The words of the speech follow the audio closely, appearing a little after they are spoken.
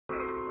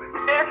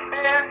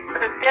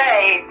the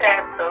day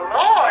that the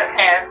Lord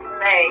has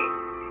made.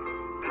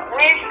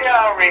 We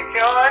shall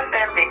rejoice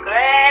and be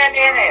glad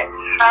in it.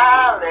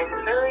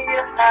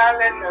 Hallelujah,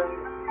 hallelujah.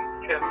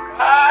 To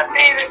God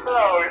be the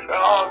glory for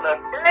all the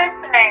good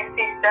things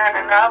He's done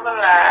in our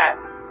lives.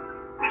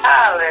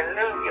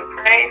 Hallelujah,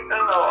 praise the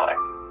Lord.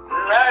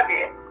 Love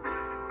you.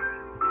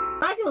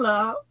 Second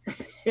love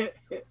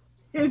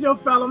is your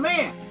fellow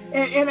man.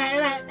 And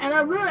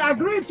I really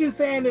agree with you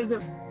saying is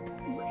that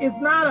it's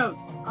not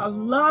a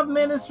love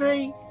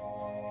ministry,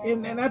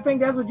 and I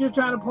think that's what you're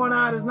trying to point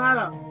out. It's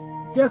not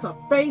just a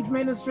faith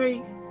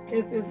ministry.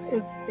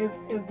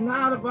 It's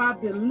not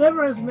about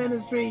deliverance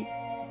ministry.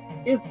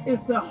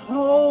 It's the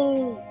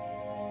whole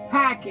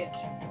package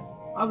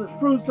of the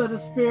fruits of the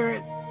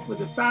Spirit, with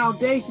the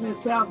foundation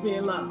itself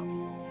being love.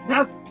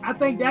 I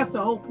think that's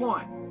the whole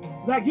point.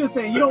 Like you're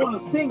saying, you don't want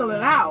to single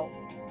it out,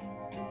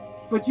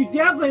 but you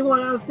definitely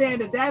want to understand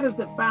that that is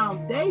the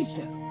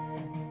foundation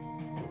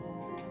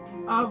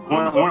of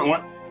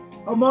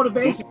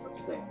motivation. What you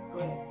say? Go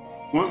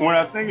ahead. When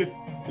I think it,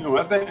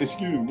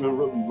 excuse me,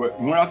 but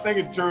when I think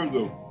in terms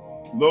of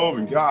love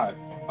and God,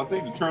 I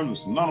think the terms are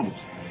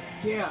synonymous.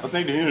 Yeah. I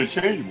think they're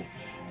interchangeable,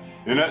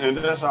 and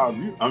that's how I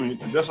view. I mean,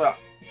 that's how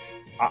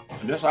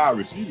I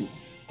receive it.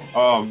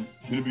 In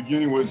the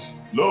beginning was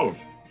love.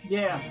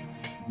 Yeah.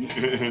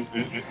 And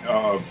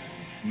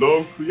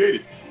love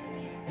created.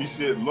 He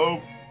said,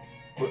 "Love."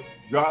 But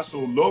God so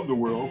loved the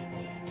world,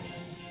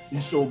 He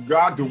showed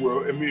God the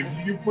world. I mean,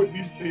 if you put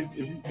these things, I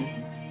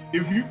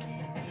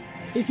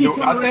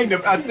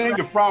think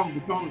the problem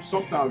becomes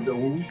sometimes that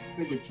when we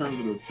think in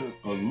terms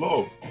of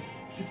love,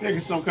 we think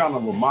it's some kind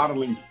of a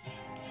modeling,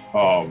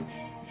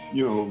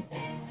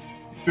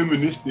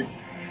 feministic,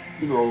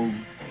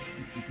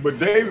 But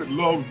David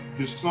loved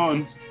his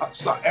son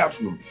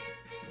Absalom.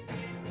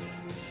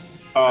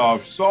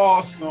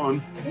 Saul's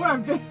son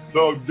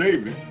loved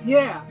David.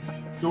 Yeah.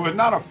 So it's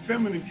not a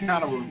feminine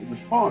kind of a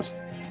response.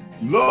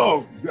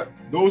 Love,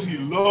 those he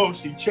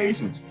loves, he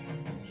chastens.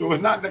 So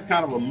it's not that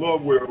kind of a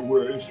love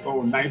where it's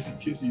nice and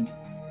kissy,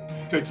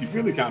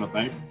 touchy-feely kind of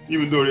thing,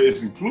 even though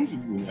it's inclusive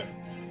in that.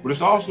 But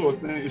it's also a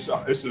thing, it's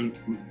a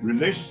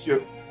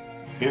relationship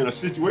and a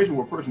situation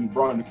where a person is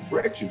brought into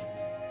correction,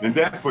 and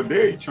that for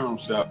their eternal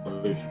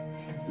salvation.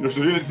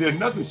 So there's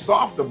nothing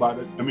soft about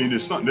it. I mean,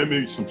 there may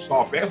be some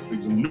soft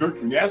aspects, some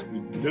nurturing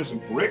aspects, but there's some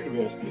corrective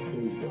aspects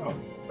as well.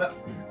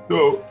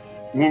 So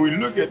when we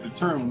look at the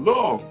term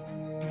love,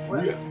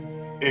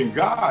 and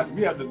God,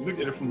 we have to look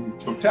at it from the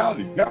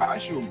totality.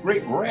 God showed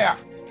great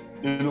wrath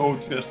in the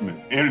Old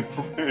Testament, and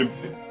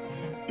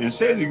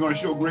says He's going to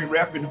show great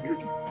wrath in the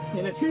future.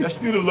 That's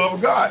still the love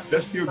of God.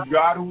 That's still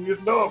God, who is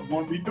love,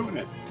 going to be doing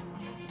that.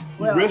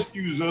 He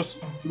rescues us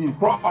through the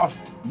cross,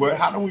 but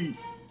how do we?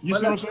 You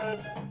see what I'm saying?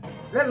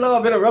 Let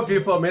love interrupt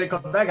you for a minute,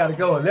 because I got to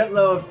go. And let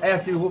love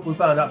ask you what we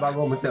found out about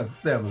Romans chapter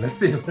 7. Let's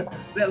see.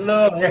 Let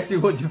love ask you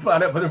what you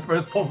found out about the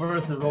first 4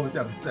 verses of Romans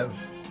chapter 7.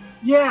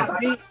 Yeah,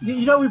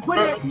 we put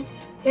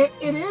it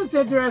is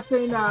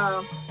interesting.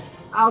 I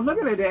was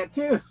looking at that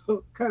too,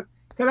 because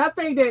I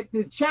think that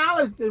the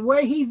challenge, the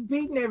way he's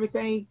beaten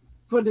everything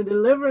for the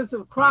deliverance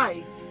of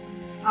Christ,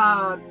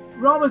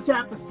 Romans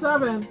chapter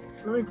 7,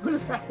 let me put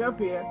it back up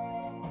here.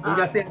 You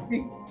got CAT?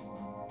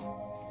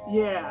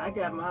 Yeah, I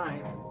got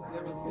mine.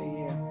 Let me see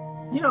here.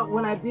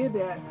 When I did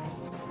that,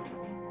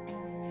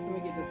 let me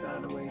get this out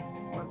of the way.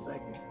 1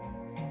 second.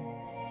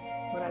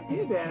 When I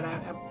did that,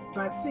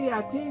 my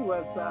CIT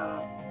was.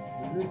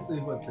 Let me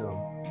see what the.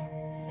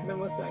 No,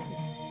 1 second.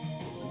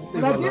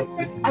 But I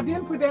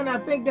didn't put that in. I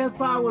think that's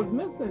probably was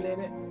missing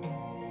in it.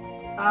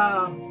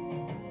 I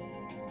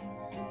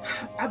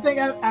think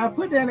I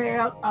put that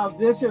in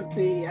Bishop.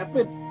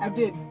 I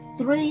did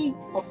 3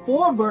 or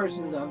 4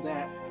 versions of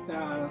that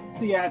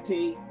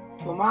CIT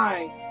for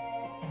mine,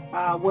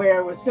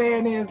 where we're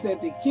saying is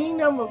that the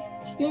kingdom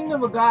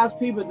of God's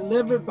people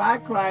delivered by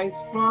Christ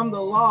from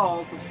the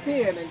laws of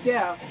sin and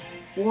death,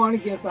 warned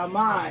against our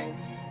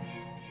minds.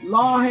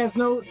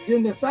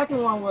 Then the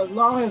second one was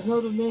law has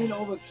no dominion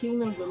over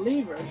kingdom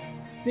believers.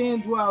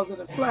 Sin dwells in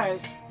the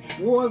flesh,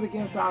 wars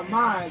against our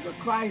minds, but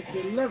Christ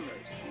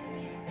delivers.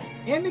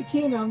 In the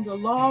kingdom, the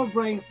law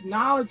brings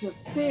knowledge of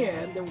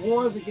sin that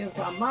wars against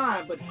our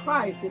mind, but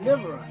Christ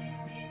delivers us.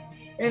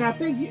 And I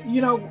think,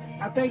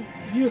 I think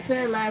you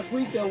said last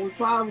week, though, we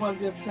probably want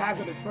to just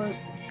tackle the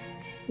first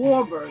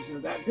 4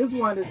 verses. That this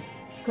one is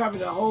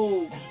covering the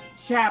whole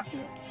chapter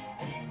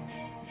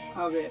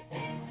of it,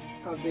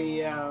 of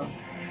the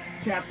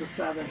chapter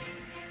 7.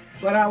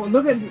 But I was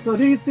looking, so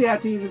these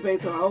CITs are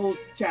based on the whole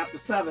chapter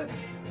 7.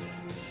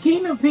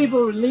 Kingdom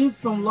people released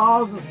from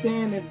laws of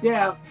sin and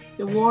death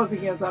that wars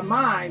against our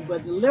mind,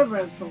 but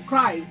deliverance from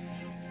Christ.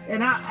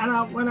 And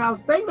when I was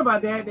thinking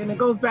about that, and it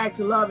goes back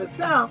to love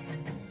itself,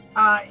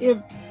 if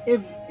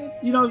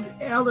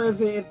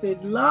elders, if the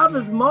love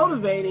is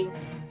motivating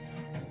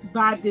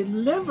by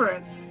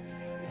deliverance,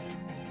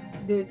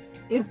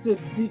 it's to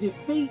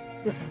defeat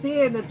the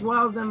sin that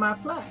dwells in my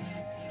flesh.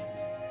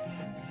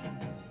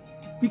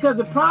 Because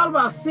the problem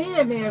about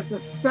sin is the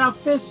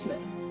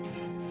selfishness,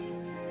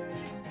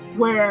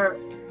 where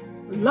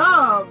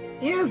love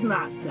is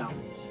not selfish.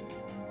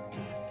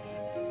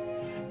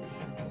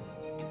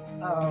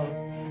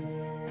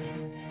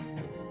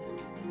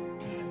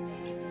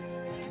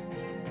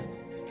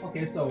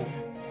 Okay, so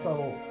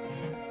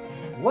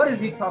what is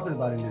he talking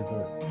about in this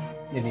verse?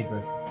 In the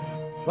verse,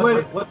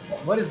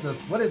 what is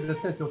the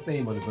central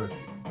theme of the verse?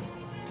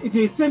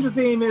 The central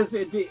theme is,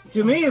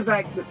 to me, is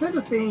like the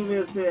central theme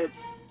is that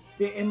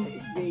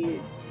the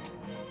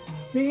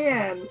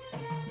sin,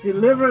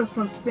 deliverance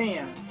from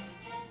sin,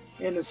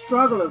 and the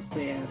struggle of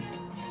sin,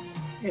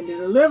 and the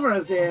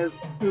deliverance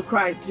is through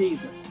Christ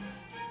Jesus,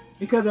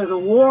 because there's a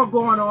war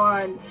going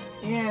on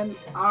in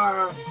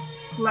our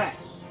flesh.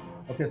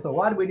 Okay, so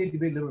why do we need to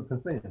be delivered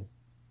from sin?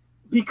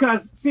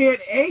 Because sin,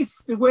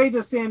 the wage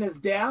of sin is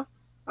death.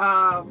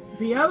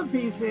 The other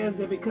piece is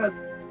that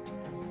because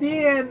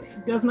sin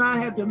does not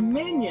have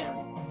dominion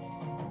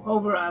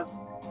over us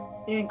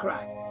in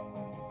Christ.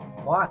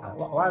 Why?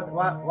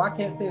 Why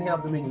can't sin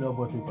have dominion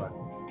over us in Christ?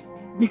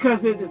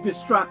 Because it is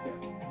destructive,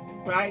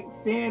 right?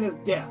 Sin is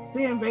death.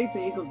 Sin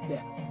basically equals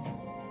death.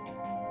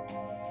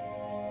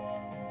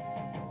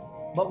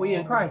 But we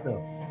in Christ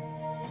though.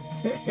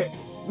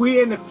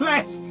 We in the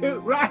flesh too,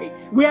 right?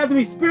 We have to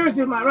be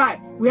spiritual, right?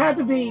 We have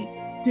to be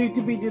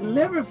to be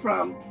delivered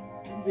from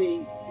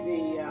the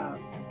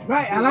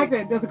right. I like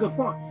that. That's a good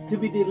point. To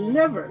be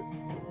delivered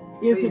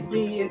is to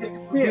be in the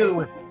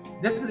spirit.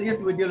 This is the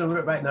issue we're dealing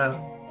with right now,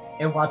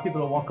 and why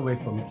people don't walk away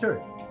from the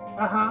church.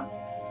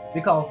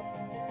 Because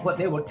what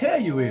they will tell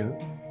you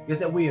is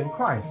that we in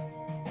Christ.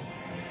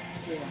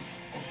 Yeah.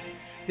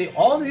 See,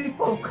 all these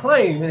folks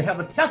claim and have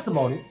a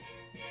testimony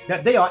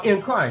that they are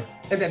in Christ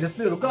and that the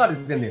Spirit of God is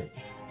in them.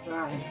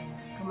 Right.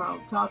 Come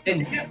on, talk to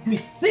me. And yet we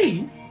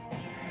see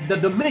the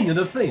dominion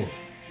of sin.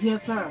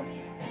 Yes, sir.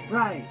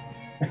 Right.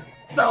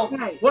 So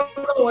right. What's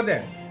wrong with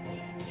that?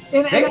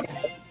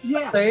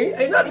 Yeah.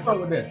 Ain't nothing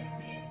wrong with that.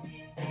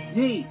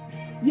 Gee.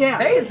 Yeah.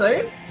 They ain't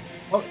saying.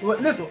 Well,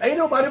 listen, ain't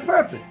nobody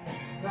perfect.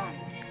 Right.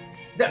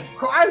 That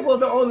Christ was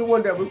the only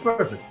one that was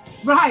perfect.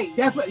 Right.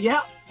 That's what.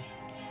 Yeah.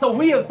 So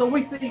we're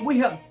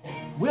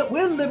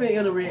living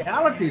in a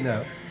reality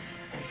now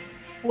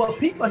where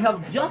people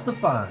have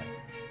justified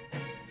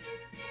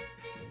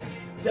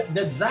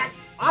the exact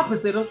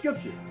opposite of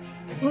Scripture.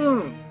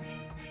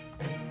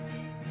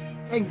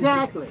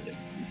 Exactly.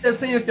 That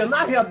sin shall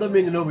not have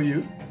dominion over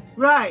you.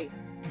 Right.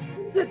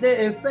 You sit there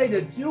and say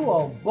that you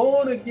are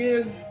born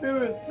again,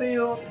 spirit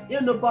filled,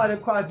 in the body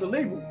of Christ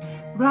believer.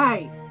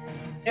 Right.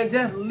 And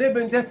just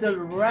living just the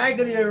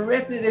raggedy and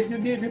wretched that you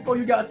did before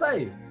you got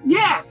saved.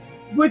 Yes.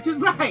 Which is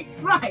right.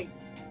 Right.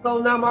 So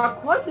now my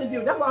question to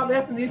you, that's why I'm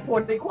asking these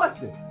important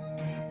questions.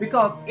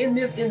 Because in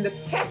the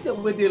text that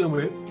we're dealing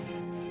with,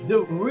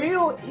 the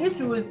real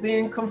issue is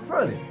being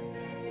confronted.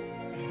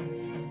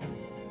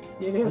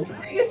 It is.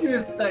 The issue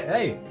is like,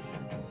 hey,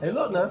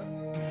 look now,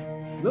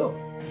 look.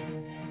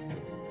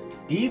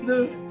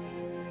 Either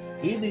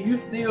you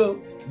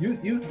still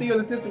in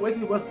a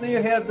situation where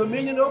sin has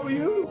dominion over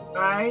you,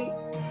 right,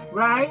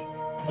 right,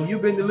 or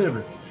you've been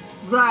delivered,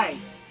 right.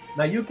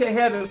 Now you can't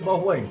have it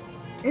both ways.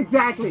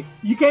 Exactly.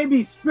 You can't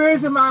be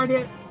spiritually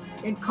minded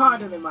and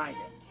carnally minded.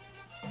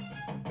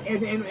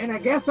 And I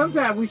guess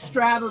sometimes we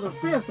straddle the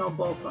fence on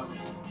both of them.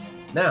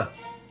 Now,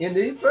 in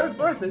these first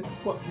verses,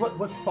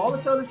 what Paul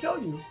is trying to show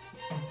you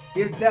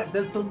is that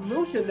the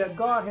solution that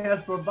God has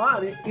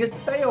provided is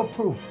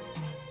fail-proof.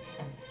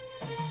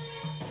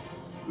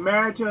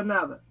 Married to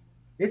another.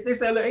 They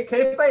say, look, it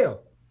can't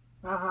fail.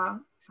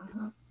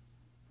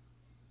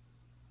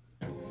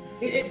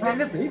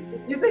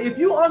 Listen, he said, if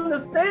you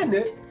understand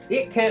it,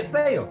 it can't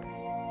fail.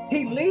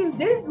 He leaves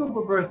this group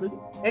of verses,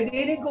 and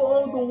then he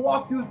go on to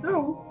walk you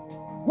through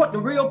what the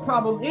real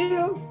problem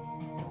is,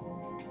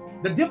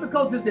 the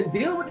difficulties in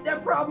dealing with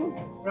that problem,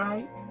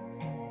 right?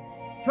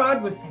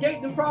 Trying to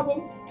escape the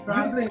problem,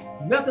 right? Using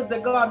methods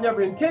that God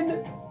never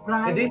intended,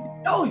 right? And then he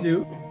shows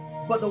you,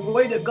 but the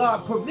way that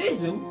God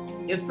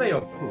provisioned is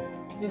fail-proof.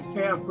 It's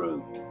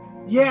fail-proof.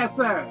 Yes,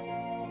 sir.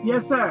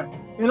 Yes, sir.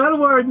 In other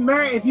words,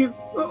 if you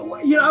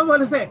I want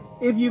to say,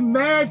 if you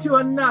married to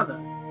another,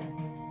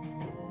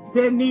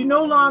 then you're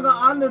no longer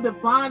under the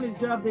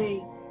bondage of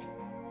the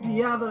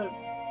other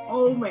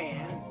old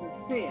man, the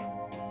sin.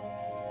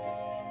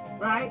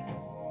 Right?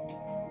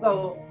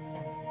 So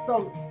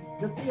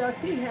the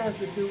CRT has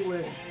to do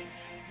with,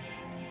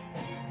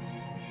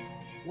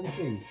 let me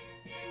see.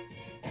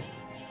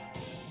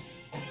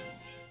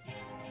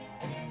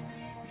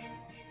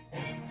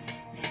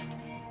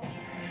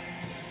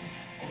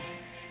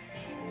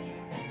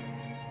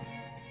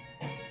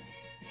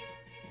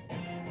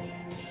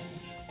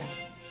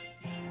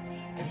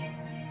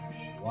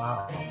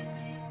 Wow.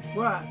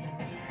 What?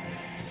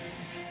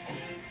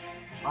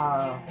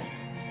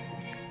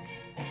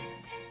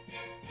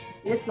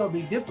 It's gonna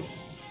be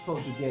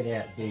difficult to get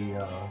at the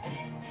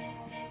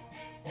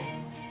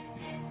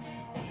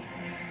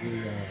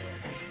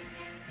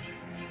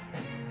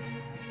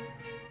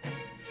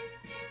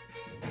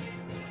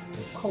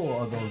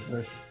core of those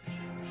verses.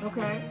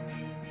 Okay.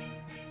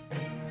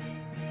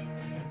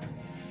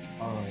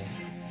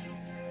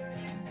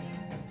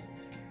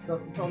 So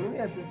let me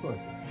ask this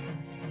question.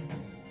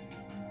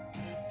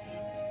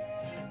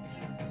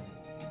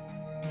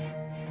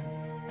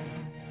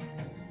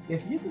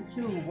 If you could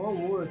choose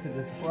one word to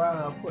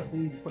describe put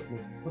the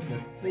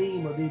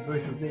theme of these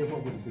verses in,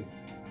 what would it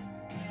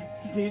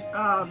be?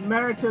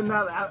 Married to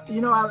another.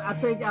 I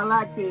think I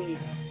like the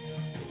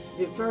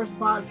first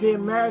part,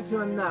 being married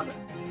to another,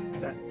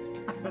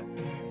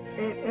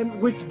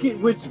 and which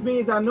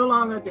means I no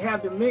longer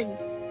have dominion.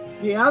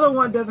 The other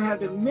one doesn't have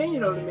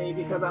dominion over me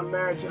because I'm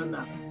married to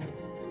another.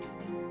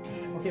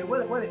 Okay,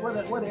 what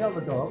the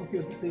elder dog? I'm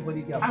curious to see what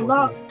he got. I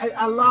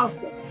lost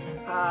him.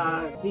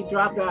 He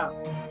dropped out.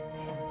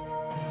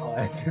 Oh,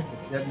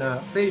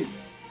 now see.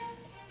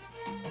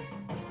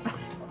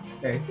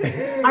 Okay.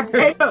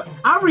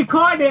 I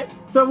recorded it,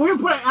 so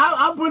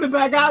I'll put it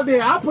back out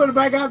there. I'll put it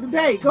back out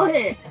today. Go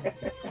ahead.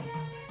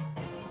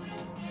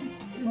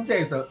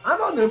 Okay, so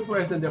I'm under the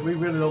impression that we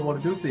really don't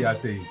want to do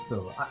CIT,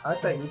 so I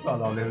think we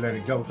probably ought to let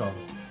it go. Cause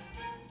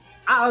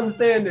I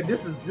understand that this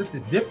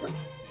is different,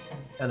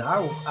 and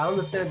I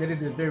understand that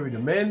it is very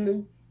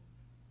demanding.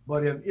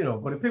 But if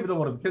people don't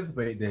want to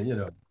participate, then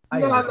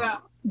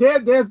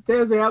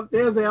there's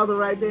the elder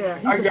right there.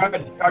 I'm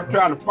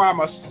trying to find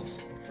my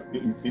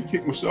and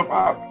kick myself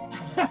out.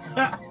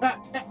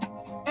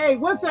 Hey,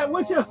 what's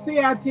your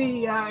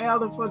CIT,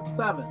 elder, for the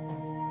 7th?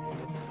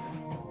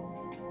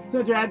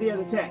 Send your idea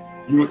of the text.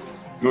 You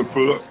want to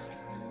pull up?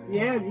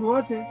 Yeah, if you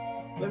want to.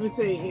 Let me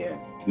see here.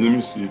 Let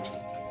me see it.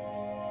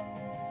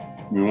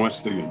 Give me 1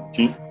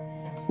 second.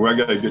 I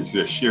gotta get to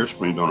that share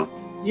screen, don't I?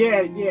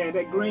 Yeah,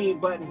 that green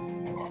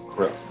button. Oh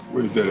crap!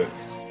 Where's that at?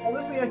 Well,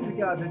 let me ask you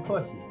guys this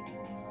question.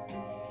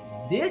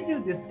 Did you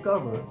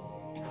discover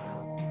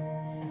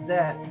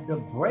that the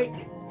place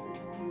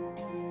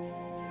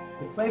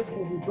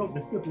where we broke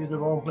the scripture is the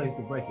wrong place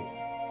to break it?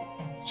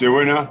 Say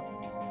what now?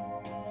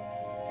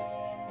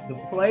 The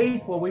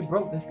place where we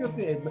broke the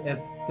scripture is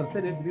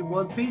considered to be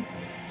one piece.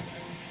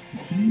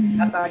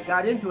 After I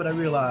got into it, I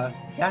realized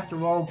that's the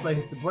wrong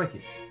place to break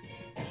it.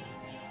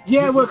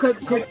 Yeah, well,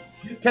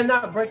 you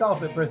cannot break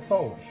off at verse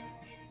 4.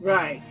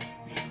 Right.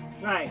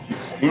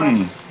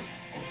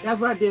 That's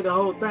why I did the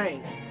whole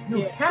thing.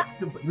 You have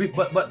to,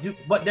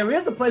 but there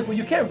is a place where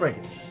you can break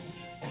it.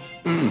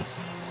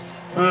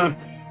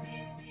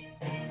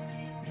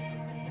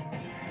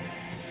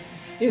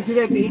 Is it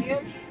at the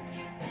end?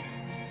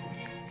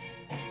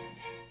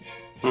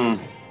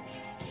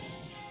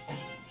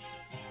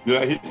 Did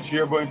I hit the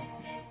share button?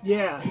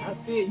 Yeah, I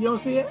see it. You don't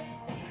see it?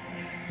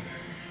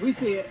 We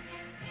see it.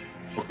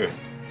 Okay.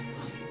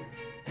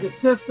 The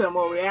system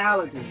or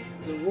reality,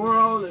 the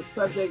world is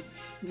subject,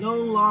 no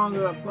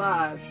longer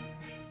applies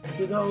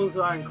to those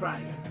who are in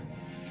Christ.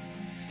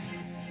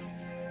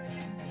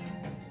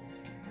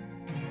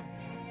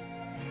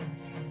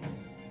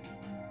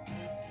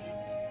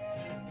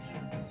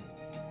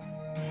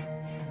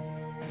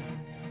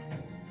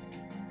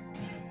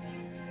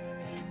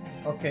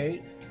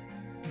 Okay.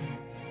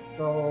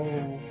 So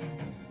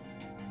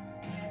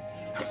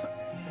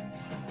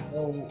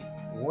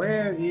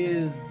where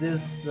is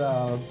this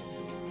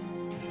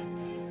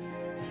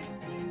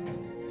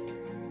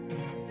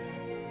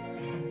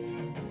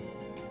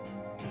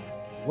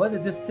what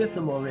is this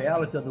system or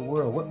reality of the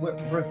world? What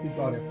verse you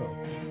got it from?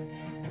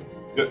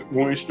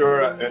 When we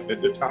start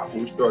at the top, when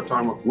we start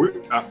talking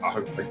about,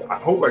 I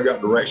hope I got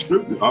the right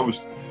scripture. I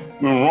was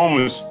in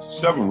Romans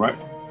 7, right?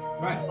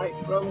 Right,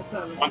 Romans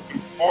 7. 1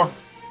 through 4.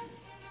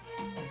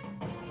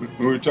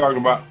 We were talking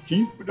about, can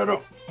you put that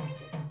up?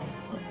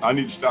 I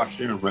need to stop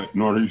sharing, right,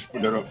 in order to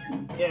put that up.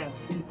 Yeah.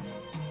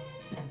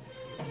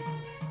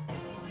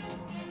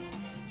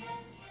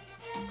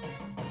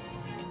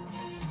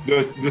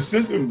 The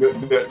system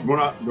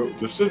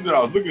the system that I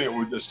was looking at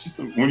was the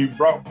system when you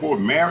brought forward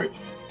marriage,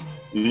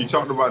 and you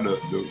talked about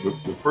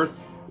the person.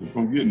 If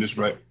I'm getting this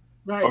right.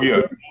 Right. Oh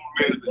yeah.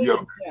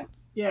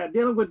 Yeah,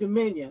 dealing with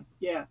dominion.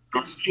 Yeah.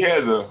 So she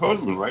has a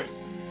husband, right?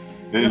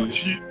 And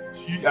she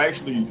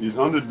actually is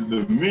under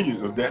the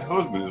dominion of that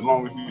husband as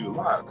long as he's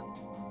alive.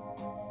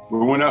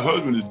 But when that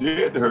husband is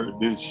dead to her,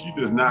 then she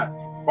does not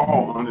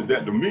fall under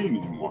that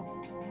dominion anymore.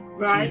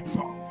 Right.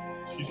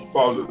 She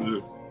falls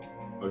under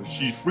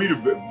she's free to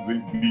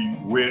be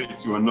wedded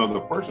to another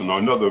person or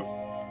another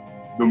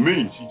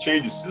dominion. She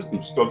changes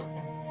systems because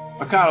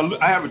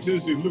I have a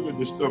tendency to look at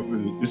this stuff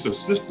and it's a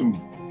system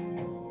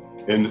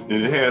and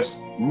it has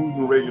rules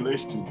and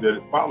regulations that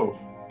it follows.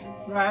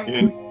 Right.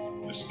 And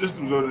the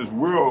systems of this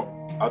world,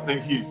 I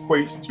think he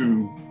equates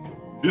to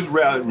this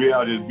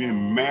reality as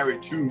being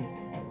married to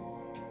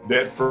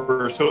that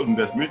first husband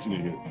that's mentioned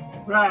in here.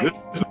 Right.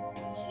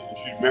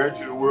 She's married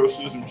to the world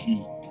system.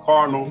 She's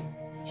carnal.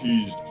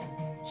 She's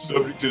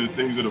subject to the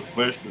things of the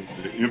flesh,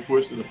 the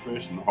inputs of the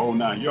flesh, and the whole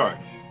 9 yards.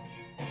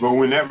 But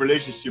when that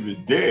relationship is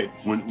dead,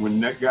 when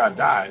that guy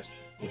dies,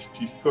 or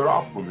she's cut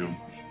off from him,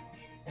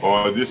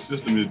 or this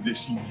system is that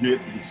she's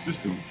dead to the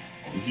system,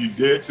 if she's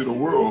dead to the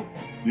world,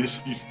 then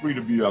she's free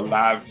to be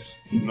alive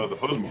to another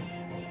husband.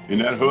 And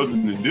that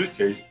husband, in this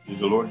case, is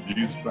the Lord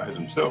Jesus Christ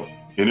himself,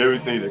 and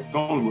everything that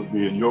comes with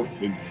being yoked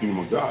in the kingdom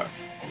of God.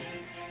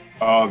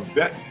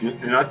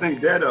 And I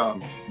think that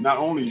not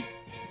only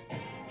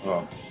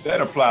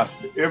that applies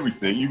to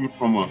everything, even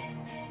from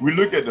we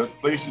look at the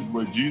places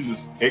where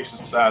Jesus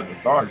exercised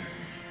authority,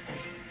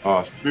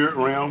 spirit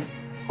realm,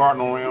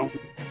 cardinal realm.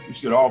 He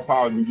said all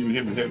power has been given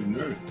him in heaven and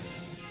earth.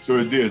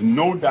 So there's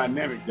no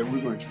dynamic that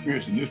we're going to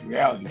experience in this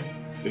reality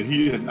that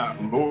he is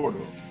not Lord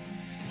of.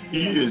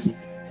 He is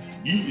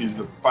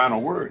the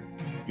final word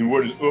in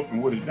what is up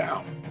and what is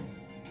down.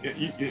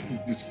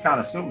 It just kind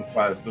of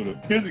simplifies. So the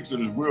physics of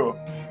this world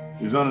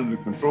is under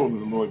the control of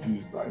the Lord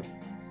Jesus Christ.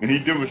 And he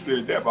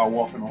demonstrated that by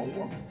walking on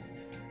water.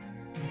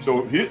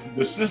 So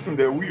the system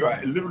that we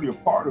are literally a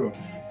part of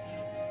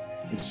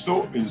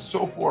is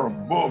so far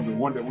above the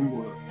one that we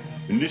were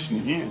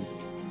initially in.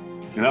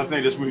 And I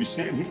think that's what he's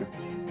saying here.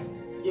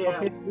 Yeah.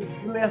 Okay,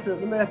 let me ask you,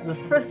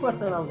 the first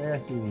question I'm going to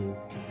ask you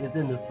is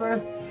in the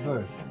first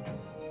verse.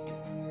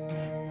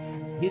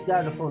 He's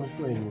got it up on the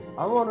screen.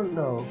 I want to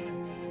know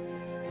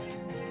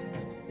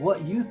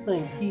what you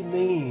think he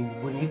means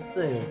when he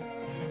says,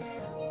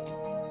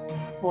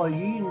 "For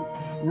you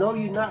know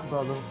you not,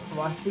 brother,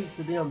 so I speak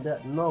to them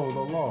that know the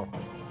law."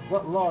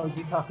 What law is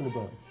he talking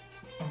about?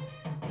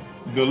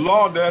 The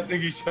law that I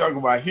think he's talking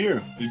about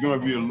here is going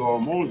to be the law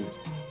of Moses.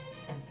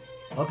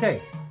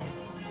 Okay.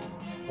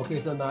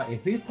 Okay, so now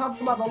if he's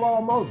talking about the law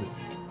of Moses,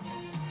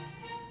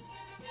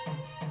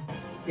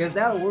 is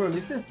that a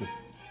worldly system?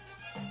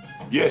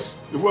 Yes,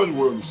 it was a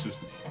worldly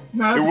system.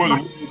 No, it was a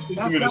worldly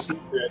system in the sense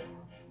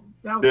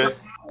that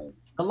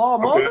the law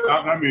of Moses?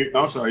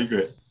 I'm sorry, go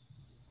ahead.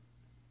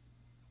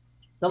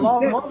 The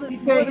law of Moses? He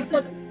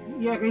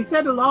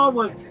said the law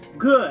was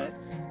good.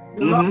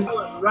 The law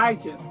was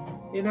righteous.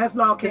 And that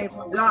law came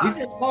from God. He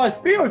said the law is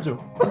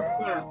spiritual.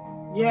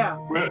 Yeah.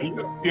 Well,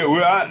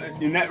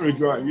 in that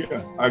regard,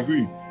 yeah, I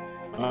agree,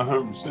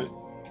 100%.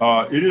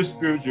 It is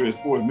spiritual as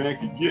far as man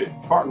can get,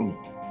 cardinally.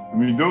 I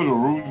mean, those are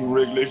rules and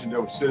regulations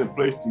that were set in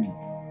place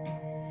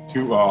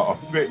to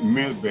affect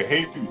men's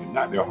behavior,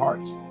 not their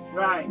hearts.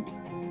 Right.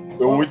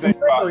 So when we think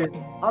about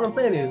all I'm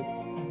saying is,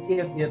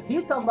 if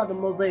he's talking about the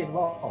Mosaic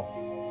law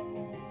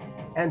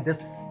and the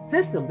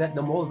system that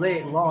the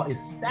Mosaic law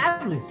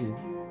establishes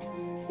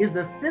is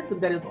a system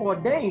that is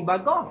ordained by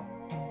God.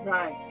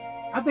 Right.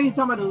 I think he's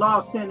talking about the law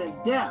of sin and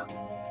death,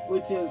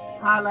 which is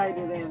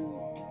highlighted in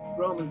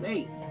Romans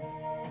 8.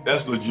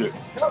 That's legit.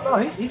 No,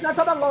 he's not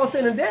talking about law of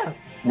sin and death.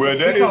 Well,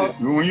 that is,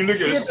 when you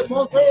look at it's the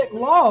Mosaic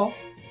law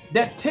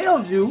that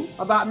tells you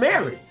about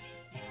marriage.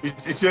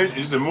 It's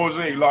the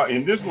Mosaic law.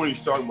 In this one,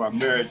 he's talking about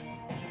marriage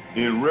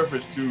in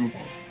reference to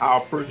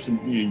how a person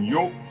being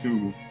yoked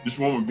to, this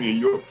woman being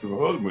yoked to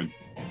her husband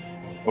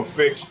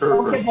affects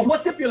her. Okay, but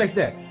what stipulates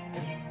that?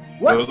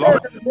 What says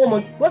that the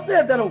woman, what is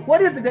it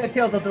that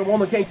tells us that a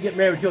woman can't get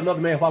married to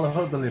another man while her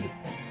husband living?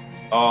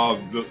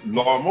 The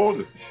law of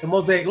Moses. The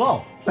Mosaic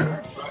law.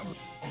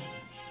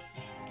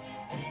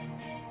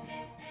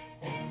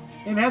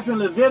 And that's in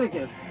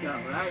Leviticus,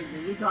 though, right?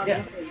 We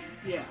talking,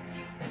 yeah,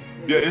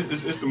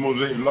 it's the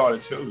Mosaic law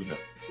that tells us that.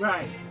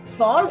 Right.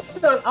 So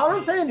all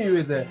I'm saying to you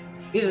is that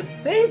it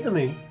seems to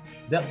me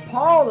that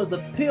Paul is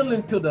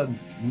appealing to the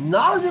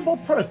knowledgeable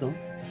person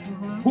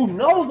who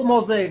knows the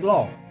Mosaic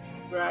law.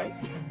 Right.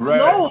 Right.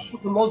 Knows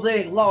what the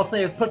Mosaic law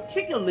says,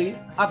 particularly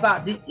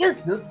about the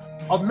instance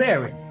of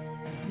marriage.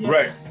 Yes.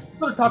 Right. He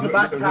could have talked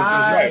about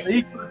tithes,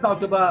 he could have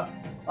talked about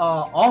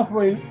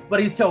offering,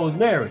 but he chose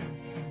marriage.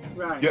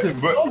 Right. Yeah,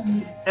 but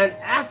an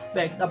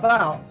aspect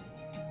about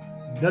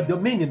the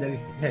dominion that he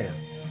has.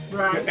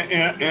 Right.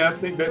 And I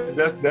think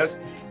that's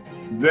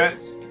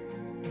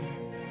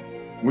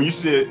when you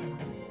said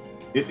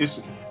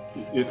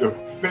it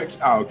affects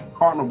our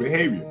carnal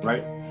behavior,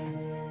 right?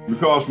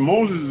 Because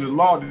Moses'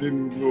 law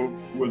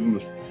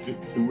wasn't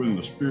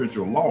a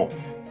spiritual law.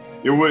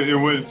 It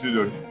wasn't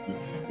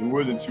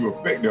to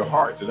affect their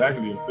hearts. It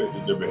actually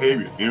affected their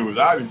behavior, and it was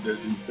obvious that it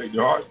didn't affect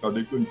their hearts because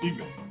they couldn't keep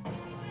it.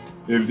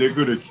 If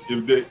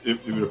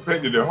it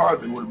affected their heart,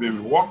 they would have been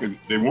able to walk in it.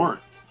 They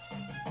weren't.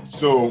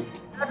 So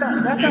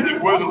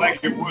it wasn't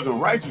like it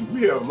wasn't righteous.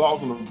 We have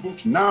laws on the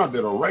books now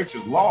that are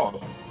righteous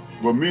laws,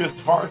 but men's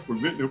hearts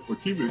prevent them from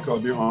keeping it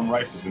because they're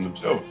unrighteous in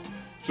themselves.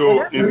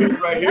 So in this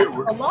right here,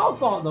 the law's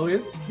fault though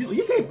is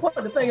you can't point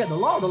the thing at the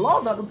law. The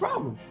law's not the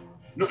problem.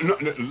 No,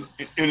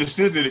 in the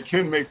sense that it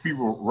can make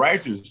people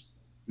righteous,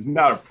 it's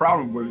not a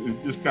problem, but it's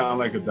just kind of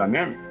like a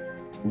dynamic.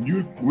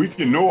 We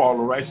can know all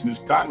the righteousness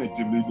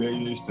cognitively there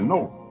is to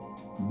know,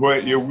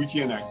 but if we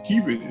cannot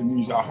keep it, it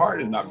means our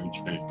heart has not been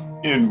changed.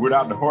 And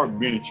without the heart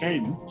being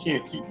changed, we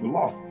can't keep the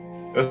law.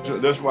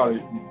 That's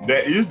why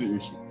that is the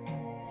issue.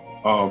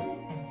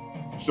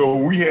 So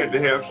we had to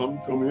have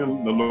something come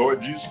in. The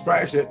Lord Jesus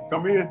Christ had to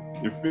come in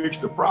and fix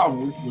the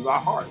problem, which was our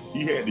heart.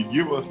 He had to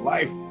give us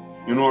life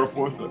in order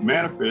for us to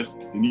manifest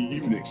and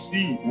even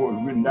exceed what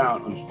was written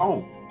down on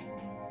stone.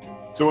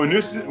 So in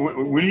this,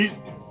 when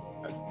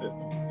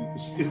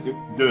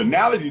the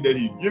analogy that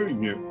he's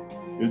giving here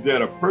is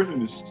that a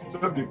person is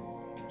subject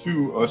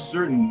to a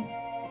certain,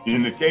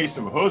 in the case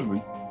of a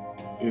husband,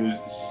 is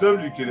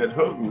subject to that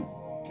husband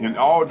and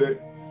all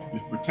that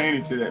is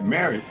pertaining to that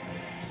marriage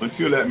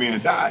until that man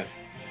dies.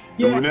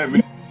 Yeah. So when that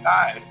man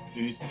dies,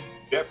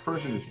 that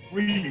person is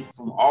free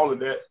from all of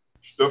that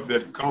stuff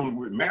that comes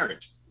with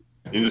marriage,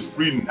 and is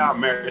free to now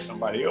marry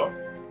somebody else.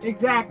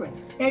 Exactly.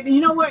 And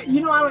you know what?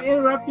 You know, I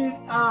interrupt you,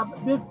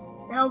 Bishop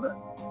Elder.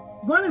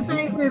 One of the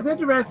things that's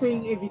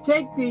interesting, if you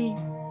take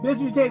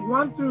Bishop, you take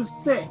 1 through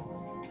 6,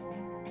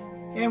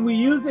 and he's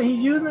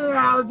using an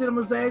analogy to the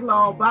Mosaic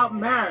Law about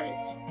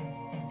marriage.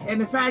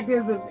 And the fact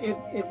is,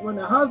 if when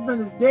the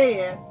husband is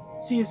dead,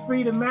 she is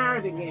free to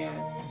marry again.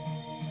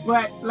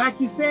 But like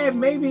you said,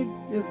 maybe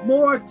it's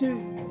more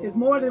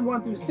than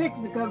 1 through 6,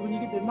 because when you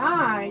get to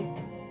 9,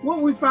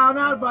 what we found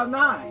out about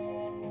 9?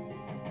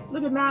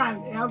 Look at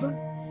 9, Elder.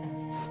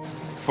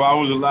 For I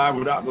was alive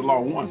without the law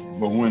once,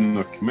 but when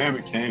the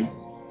commandment came,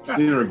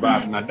 sin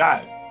revived and I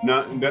died.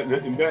 Now that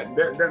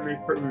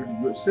makes perfectly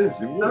good sense.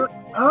 In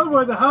other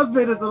words, the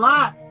husband is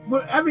alive.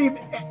 Well, I mean,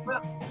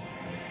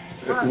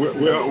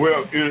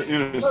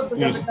 in this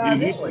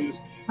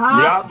sense,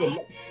 without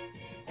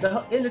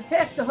in the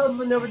text, the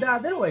husband never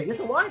died anyway. It's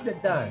a wife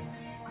that died.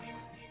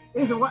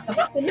 It's a wife. The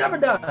husband never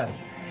died.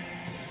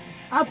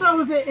 I thought it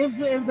was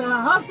if the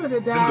husband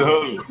had died,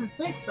 it's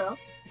 6 though.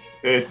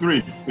 At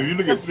 3, if you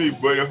look at 3,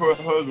 but if her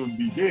husband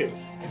be dead,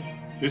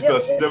 it's a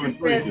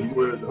 7-3 is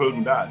where the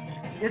husband dies.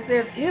 It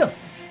says if.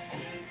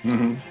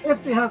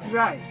 If the husband,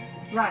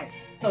 right.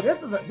 So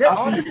this is I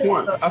see your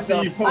point. I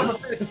see your point.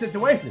 Hypothetical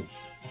situation.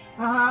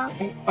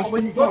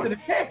 When you go to the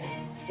text,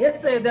 it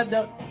said that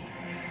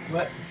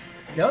but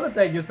the other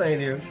thing you're saying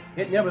here,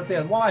 it never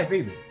said wife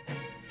either.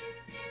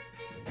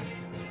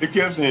 It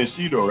kept saying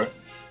she though, right?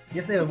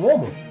 It said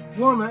woman.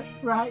 Woman,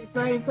 right?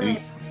 Same thing.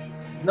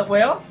 No,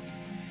 well,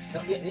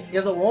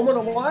 is a woman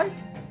a wife?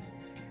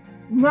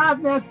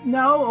 Not necessarily.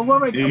 No, a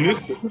woman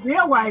to be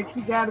a wife,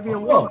 she got to be a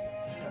woman.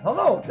 Hold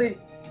on. See,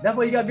 that's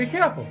why you got to be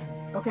careful.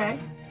 Okay.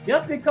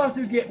 Just because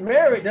you get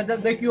married, that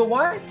doesn't make you a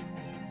wife?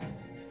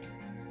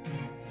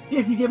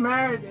 If you get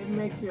married, it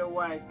makes you a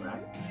wife,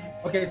 right?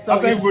 Okay,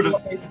 so if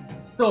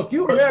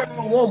you marry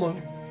a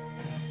woman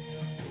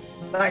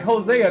like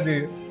Hosea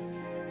did,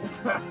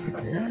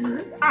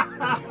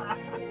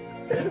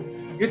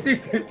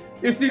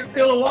 is she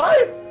still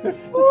alive?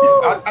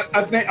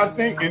 I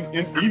think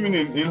even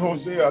in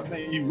Hosea, I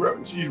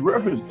think she's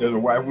referenced as a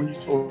wife when he's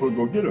told to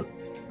go get her.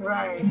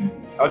 Right.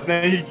 I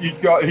think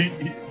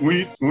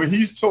when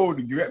he's told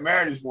to get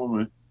married this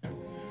woman,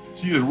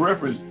 she is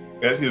referenced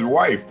as his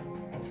wife.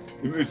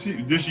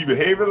 Did she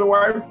behave as a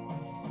wife?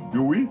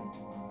 Do we?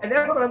 And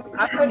that's what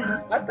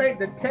I think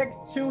the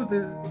text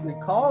chooses to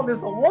call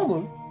this a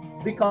woman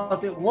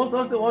because it wants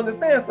us to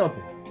understand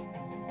something.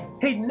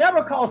 He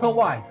never calls her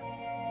wife.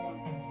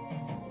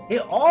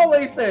 It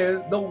always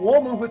says the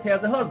woman which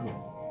has a husband.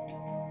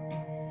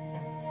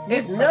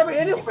 It never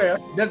anywhere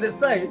does it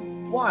say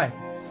wife.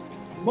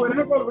 But when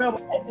you go to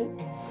Revelation,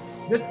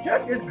 the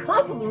church is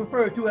constantly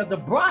referred to as the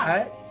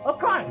bride of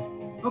Christ.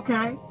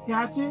 Okay,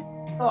 gotcha.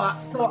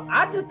 So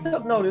I just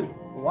took notice.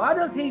 Why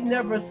does he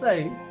never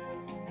say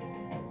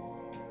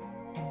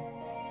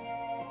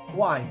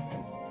wife?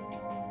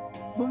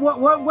 But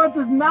what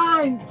does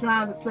 9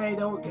 trying to say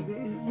though?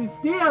 We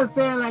still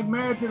saying like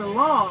married to the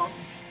law.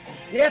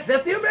 Yes, they're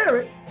still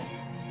married.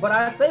 But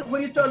I think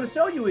what he's trying to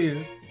show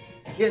you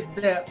is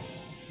that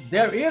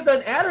there is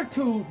an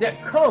attitude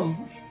that comes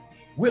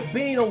with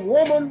being a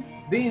woman,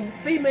 being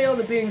female,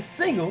 and being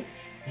single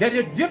that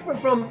is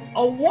different from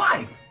a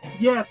wife.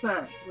 Yes,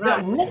 sir.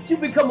 Right. Now, once you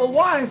become a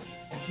wife,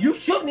 you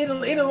shouldn't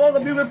any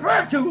longer be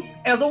referred to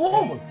as a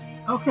woman.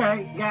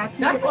 Okay, gotcha.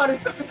 That's why they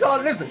call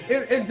it, listen,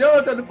 in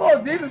John chapter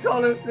 4, Jesus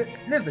called it,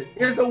 listen,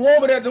 it's a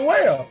woman at the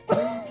well.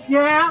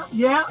 Yeah.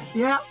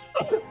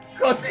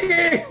 Because she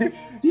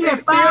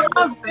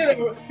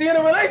in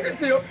a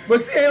relationship,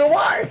 but she ain't a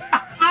wife.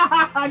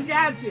 I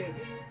got you.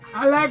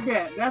 I like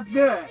that. That's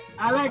good.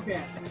 I like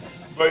that.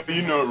 But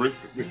you know,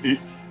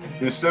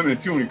 in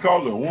 72, when he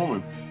calls her a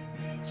woman,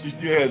 she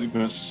still has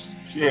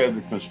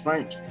the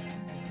constraints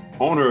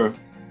on her,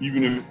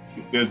 even if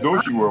as though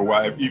she were a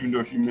wife, even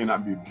though she may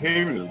not be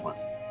behaving as one.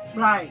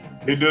 Right.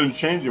 It doesn't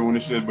change it when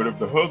it says, but if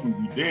the husband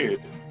be dead,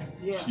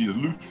 she is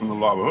loose from the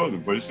law of her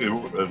husband. But it says,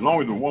 as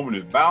long as the woman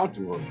is bound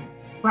to her,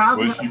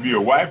 whether she be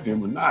a wife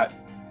then or not,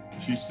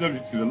 she's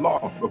subject to the law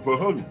of her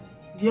husband.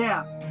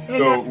 Yeah.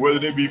 So whether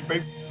they be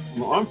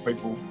faithful or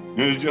unfaithful,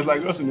 and it's just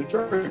like us in the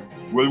church,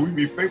 whether we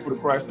be faithful to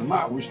Christ or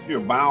not, we're still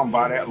bound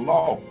by that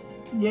law.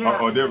 Yeah.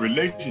 Or their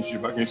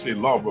relationship. I can't say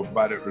law, but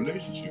by that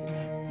relationship.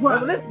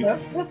 Well, listen.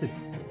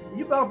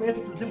 You brought up an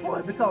interesting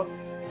point because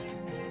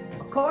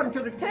according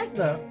to the text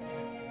now,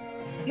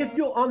 if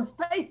you're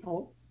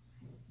unfaithful,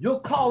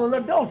 you're called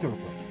an adulterer.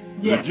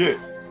 Yeah. Legit.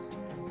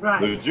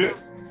 Right. Legit.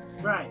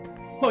 Right.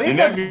 So it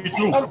doesn't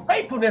take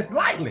unfaithfulness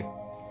lightly.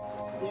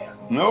 Yeah.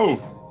 No.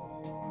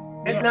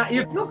 And now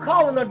if you're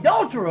called an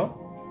adulterer,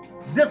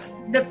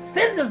 the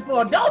sentence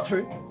for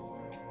adultery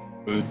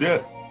is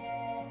death.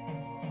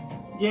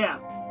 Yeah.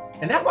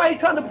 And that's why he's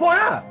trying to point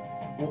out,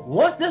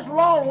 once this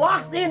law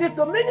locks in its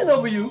dominion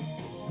over you,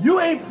 you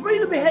ain't free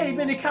to behave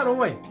any kind of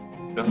way.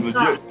 That's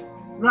legit.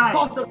 Right.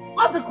 Because the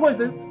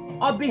consequences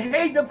of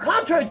behavior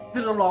contrary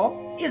to the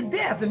law is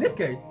death in this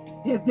case.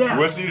 His death.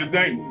 Well, see, the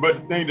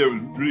thing that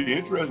was really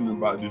interesting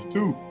about this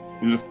too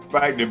is the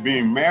fact that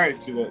being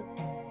married to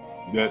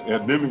that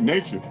Adamic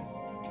nature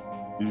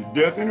is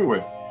death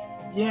anyway.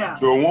 Yeah.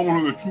 So a woman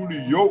who is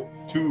truly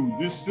yoked to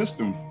this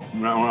system,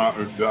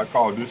 I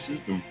call this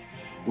system,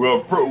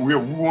 well,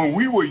 when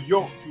we were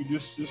yoked to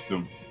this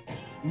system,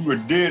 we were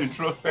dead in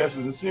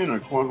trespasses and sin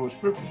according to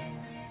Scripture.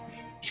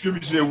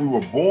 Scripture said we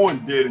were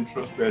born dead in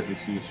trespasses and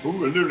sin. So we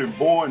were literally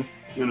born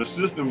in a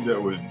system that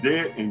was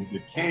dead and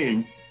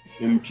decaying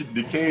and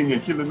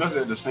killing us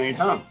at the same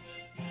time.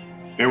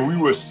 And we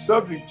were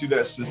subject to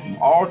that system.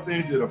 All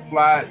things that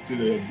applied to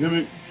the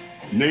Adamic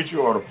nature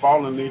or the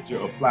fallen nature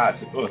applied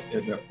to us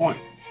at that point.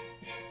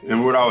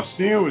 And what I was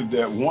seeing was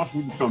that once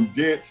we become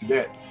dead to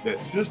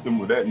that system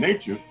or that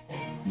nature,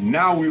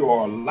 now we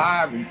are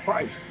alive in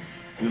Christ.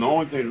 And the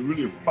only thing that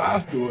really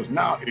applies to us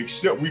now,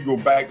 except we go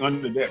back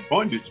under that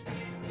bondage,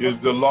 is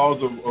the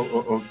laws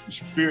of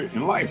spirit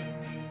and life.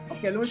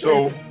 Okay, let me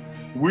so,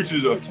 which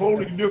is a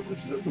totally different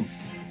system.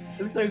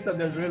 Let me tell you something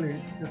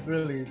that's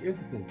really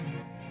interesting.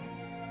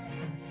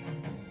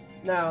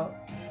 Now,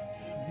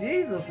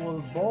 Jesus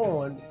was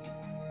born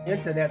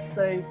into that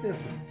same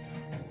system.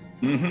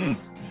 Mm-hmm.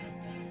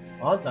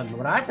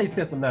 When I say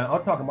system now,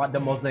 I'm talking about the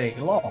Mosaic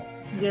law.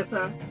 Yes,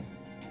 sir.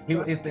 He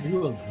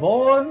was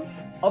born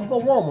of the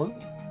woman,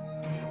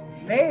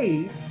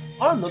 made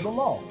under the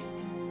law.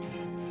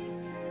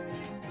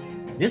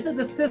 This is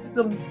the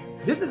system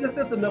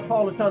that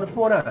Paul is trying to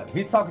point out.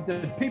 He's talking to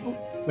the people,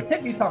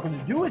 particularly talking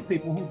to Jewish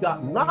people who've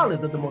got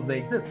knowledge of the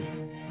Mosaic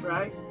system.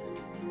 Right.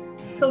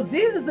 So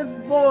Jesus is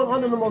born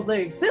under the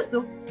Mosaic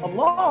system of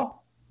law,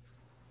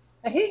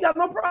 and he ain't got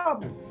no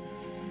problem.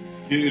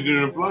 It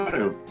didn't apply to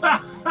him.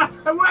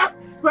 Well,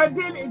 but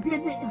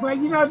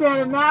you know, that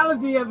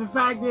analogy of the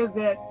fact is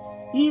that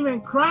even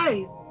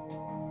Christ,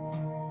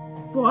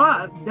 for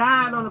us,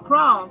 died on the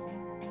cross.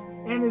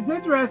 And it's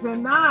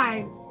interesting,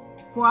 9,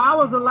 for I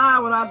was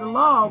alive without the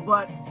law,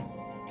 but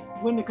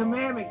when the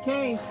commandment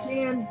came,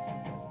 sin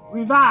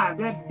revived.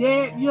 That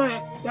dead, you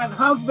know, that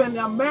husband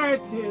I'm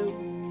married to,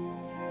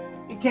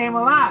 it came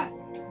alive.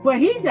 But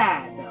he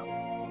died, though.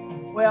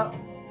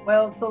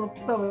 Well, so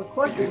the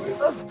question is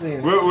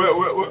then.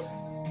 Well.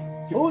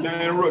 Can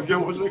I interrupt just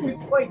 1 second? Who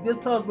equate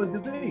this husband to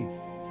be?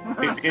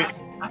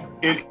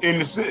 In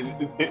the sense,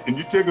 and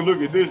you take a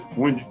look at this,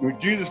 when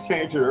Jesus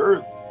came to the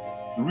earth,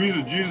 the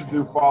reason Jesus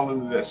didn't fall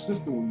into that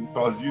system was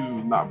because Jesus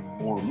was not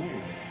born of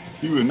man.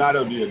 He was not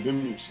of the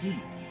Adamic seed.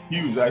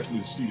 He was actually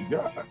the seed of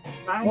God.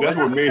 Right. That's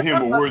what made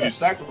him a worthy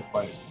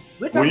sacrifice.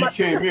 When he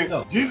came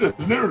in, Jesus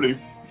literally,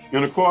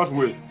 in accordance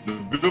with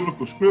the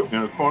biblical script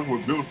and in accordance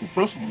with biblical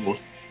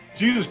principles,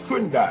 Jesus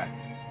couldn't die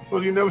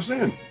because he never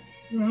sinned.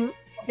 Mm-hmm.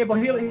 Okay, but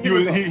he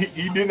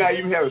did not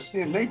even have a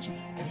sin nature.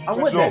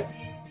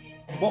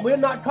 But we're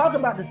not talking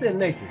about the sin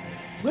nature.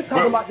 We're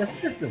talking about the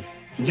system.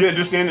 Yeah,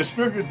 just in the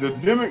scripture, the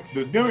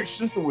Adamic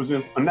system was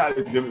in, not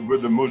Adamic,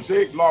 but the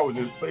Mosaic law was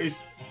in place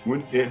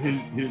when at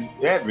his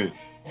advent.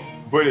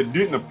 But it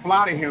didn't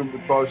apply to him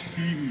because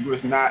he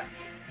was not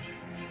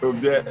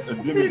of that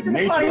Adamic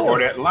nature or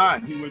that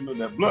line. He wasn't of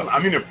that bloodline. I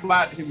mean, it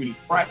applied to him in his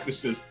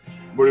practices,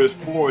 but as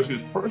far as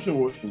his person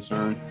was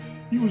concerned,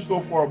 he was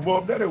so far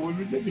above that it was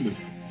ridiculous.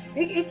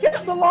 He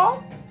kept the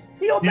law.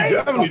 He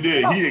definitely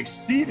did. He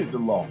exceeded the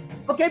law.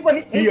 Okay, but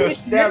he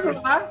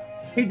established.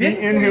 He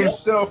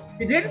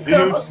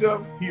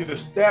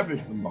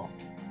established the law,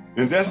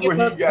 and that's where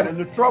he got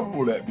into trouble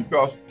with that,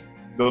 because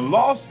the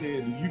law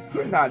said that you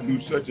could not do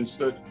such and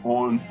such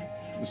on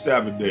the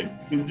Sabbath day,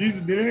 and Jesus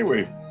did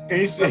anyway.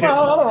 And he said,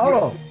 "Hold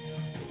on.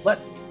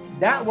 But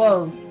that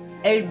was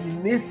a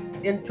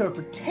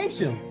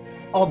misinterpretation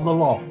of the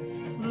law.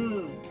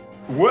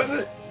 Was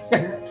it?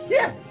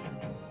 Yes.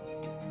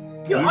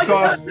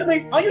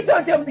 Are you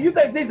trying to tell me you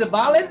think Jesus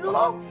violated the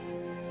law?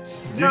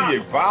 Did he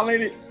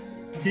violate it?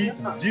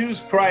 Jesus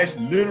Christ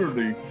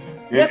literally,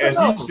 as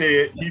he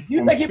said, he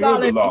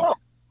fulfilled the law.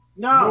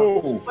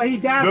 No, but he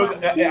died.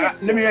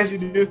 Let me ask you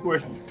this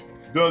question: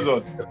 does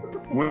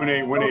when a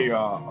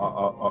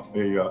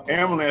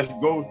ambulance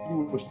goes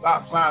through a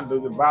stop sign,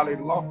 does it violate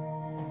the law?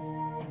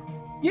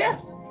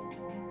 Yes.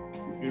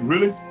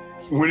 Really?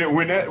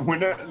 When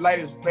that light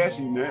is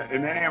flashing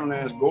and that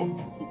ambulance goes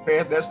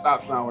past that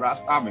stop sign without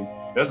stopping,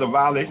 that's a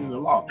violation of the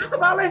law. That's a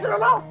violation of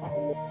the law.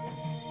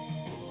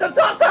 The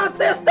stop sign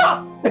says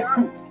stop.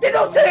 It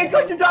don't change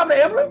because you drive the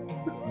ambulance.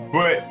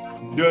 But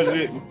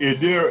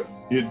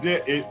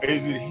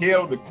is it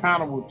held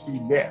accountable to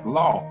that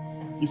law?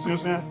 You see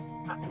what I'm saying?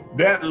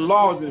 That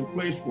law is in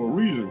place for a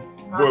reason.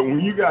 But when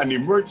you got an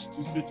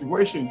emergency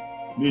situation,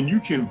 then you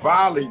can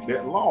violate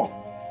that law.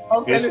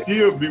 Okay. And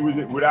still be with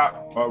it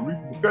without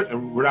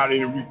repercussion, without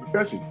any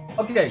repercussion.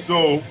 Okay.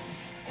 So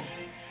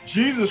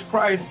Jesus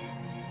Christ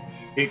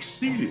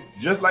exceeded,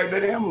 just like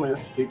that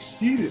ambulance,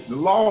 exceeded the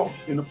law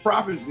and the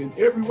prophets in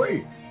every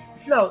way.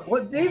 No,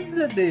 what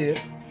Jesus did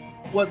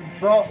was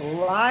brought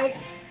light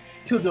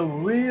to the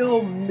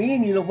real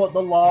meaning of what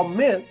the law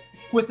meant,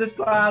 which the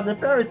scribes and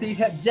Pharisees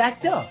had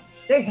jacked up.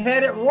 They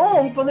had it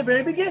wrong from the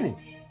very beginning.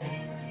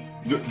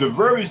 The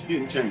verbiage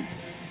didn't change.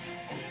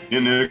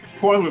 And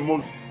according with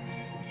most